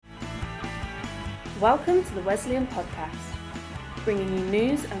Welcome to the Wesleyan podcast, bringing you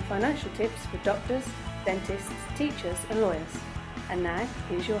news and financial tips for doctors, dentists, teachers and lawyers. And now,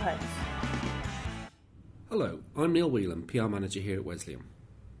 here's your host. Hello, I'm Neil Whelan, PR Manager here at Wesleyan.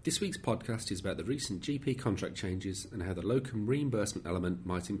 This week's podcast is about the recent GP contract changes and how the locum reimbursement element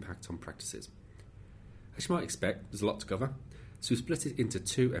might impact on practices. As you might expect, there's a lot to cover, so we split it into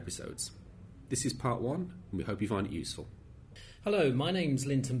 2 episodes. This is part 1, and we hope you find it useful. Hello, my name's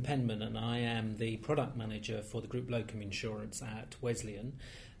Linton Penman and I am the Product Manager for the Group Locum Insurance at Wesleyan.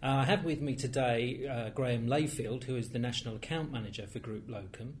 I have with me today Graham Leyfield, who is the National Account Manager for Group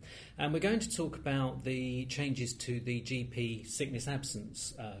Locum, and we're going to talk about the changes to the GP sickness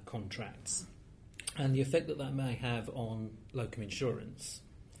absence contracts and the effect that that may have on locum insurance.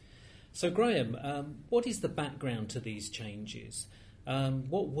 So Graham, what is the background to these changes?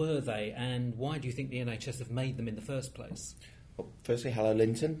 What were they and why do you think the NHS have made them in the first place? Well, firstly, hello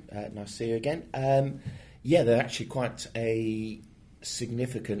Linton, nice to see you again. They're actually quite a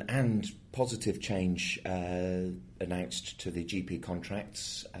significant and positive change announced to the GP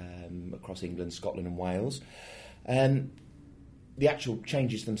contracts across England, Scotland and Wales. The actual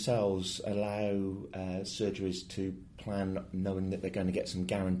changes themselves allow surgeries to plan knowing that they're going to get some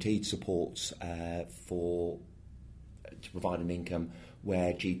guaranteed supports to provide an income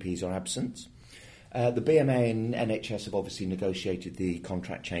where GPs are absent. The BMA and NHS have obviously negotiated the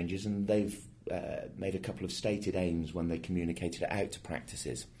contract changes and they've made a couple of stated aims when they communicated it out to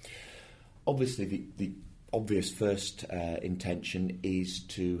practices. Obviously, the obvious first intention is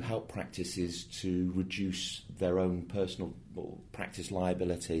to help practices to reduce their own personal practice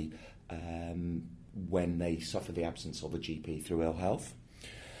liability when they suffer the absence of a GP through ill health.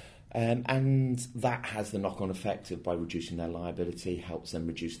 And that has the knock-on effect of, by reducing their liability, helps them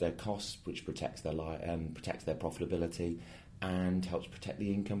reduce their costs, which protects their profitability and helps protect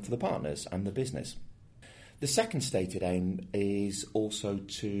the income for the partners and the business. The second stated aim is also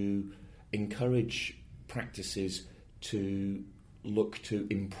to encourage practices to look to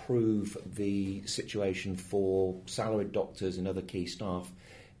improve the situation for salaried doctors and other key staff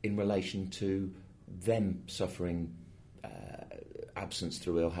in relation to them suffering absence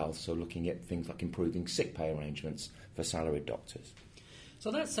through ill health, so looking at things like improving sick pay arrangements for salaried doctors.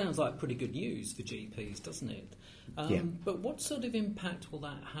 So that sounds like pretty good news for GPs, doesn't it? But what sort of impact will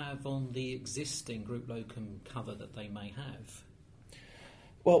that have on the existing group locum cover that they may have?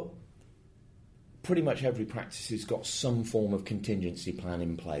 Well, pretty much every practice has got some form of contingency plan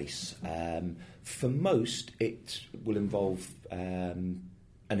in place. For most, it will involve an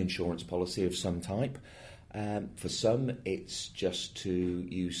insurance policy of some type. For some, it's just to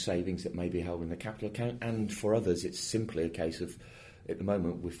use savings that may be held in the capital account, and for others, it's simply a case of, at the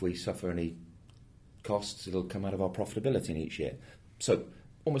moment, if we suffer any costs, it'll come out of our profitability in each year. So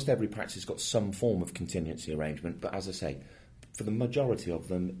almost every practice has got some form of contingency arrangement, but as I say, for the majority of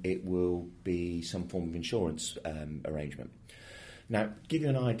them, it will be some form of insurance arrangement. Now, to give you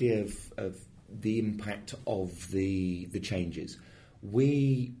an idea of the impact of the changes,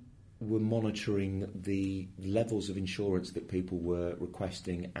 we were monitoring the levels of insurance that people were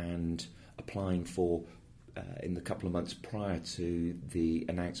requesting and applying for in the couple of months prior to the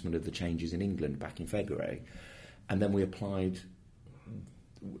announcement of the changes in England back in February, and then we applied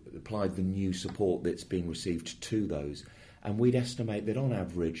the new support that's being received to those, and we'd estimate that on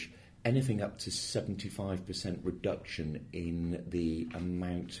average anything up to 75% reduction in the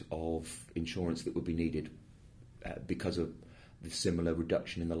amount of insurance that would be needed because of the similar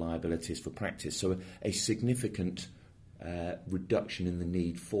reduction in the liabilities for practice. So a significant reduction in the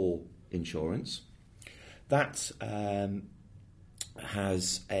need for insurance. That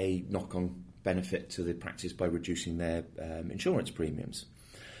has a knock-on benefit to the practice by reducing their insurance premiums.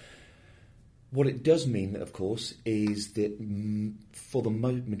 What it does mean, of course, is that for the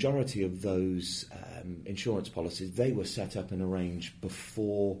majority of those insurance policies, they were set up and arranged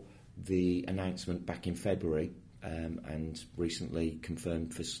before the announcement back in February and recently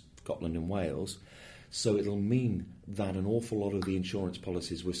confirmed for Scotland and Wales. So it'll mean that an awful lot of the insurance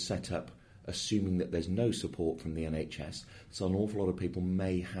policies were set up assuming that there's no support from the NHS. So an awful lot of people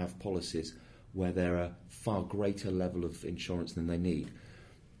may have policies where there are far greater level of insurance than they need.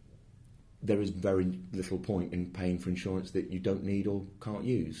 There is very little point in paying for insurance that you don't need or can't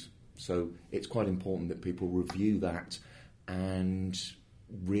use. So it's quite important that people review that and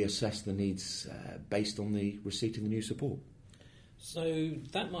reassess the needs based on the receipt of the new support. So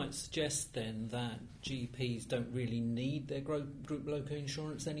that might suggest then that GPs don't really need their group local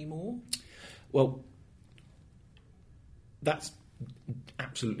insurance anymore? Well, that's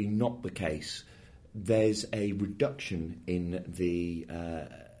absolutely not the case. There's a reduction in the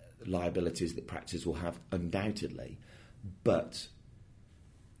liabilities that practices will have, undoubtedly, but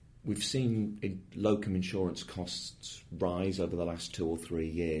we've seen locum insurance costs rise over the last 2 or 3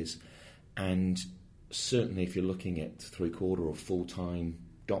 years, and certainly if you're looking at 3/4 or full-time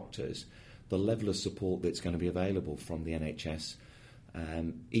doctors, the level of support that's going to be available from the NHS,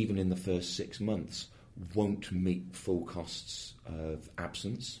 even in the first 6 months, won't meet full costs of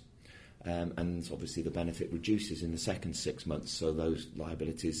absence. And obviously the benefit reduces in the second 6 months, so those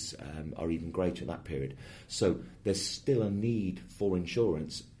liabilities are even greater at that period. So there's still a need for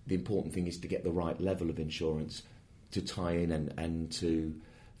insurance. The important thing is to get the right level of insurance to tie in and to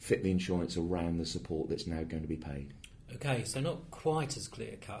fit the insurance around the support that's now going to be paid. Okay, so not quite as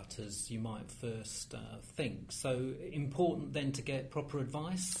clear-cut as you might first think. So important then to get proper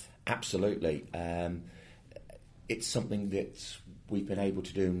advice? Absolutely. It's something that we've been able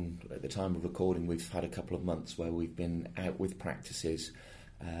to do. At the time of recording, we've had a couple of months where we've been out with practices,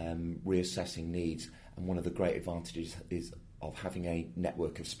 reassessing needs, and one of the great advantages is of having a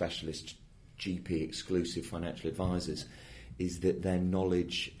network of specialist GP exclusive financial advisors is that their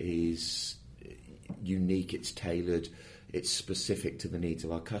knowledge is unique, it's tailored, it's specific to the needs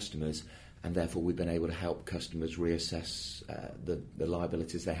of our customers, and therefore we've been able to help customers reassess the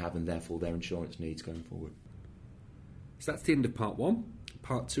liabilities they have and therefore their insurance needs going forward. So that's the end of part 1.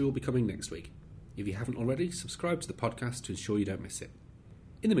 Part 2 will be coming next week. If you haven't already, subscribe to the podcast to ensure you don't miss it.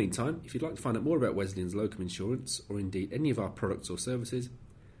 In the meantime, if you'd like to find out more about Wesleyan's locum insurance, or indeed any of our products or services,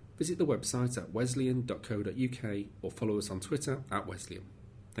 visit the website at wesleyan.co.uk or follow us on Twitter @Wesleyan.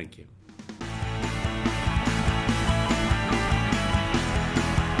 Thank you.